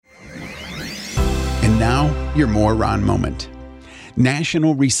Your More Ron moment.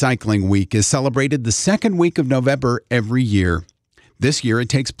 National Recycling Week is celebrated the second week of November every year. This year it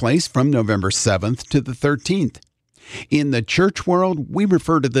takes place from November 7th to the 13th. In the church world, we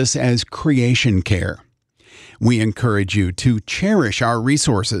refer to this as creation care. We encourage you to cherish our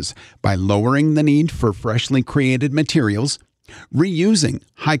resources by lowering the need for freshly created materials, reusing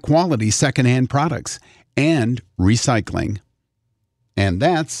high-quality secondhand products, and recycling. And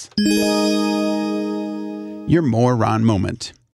that's your More Ron moment.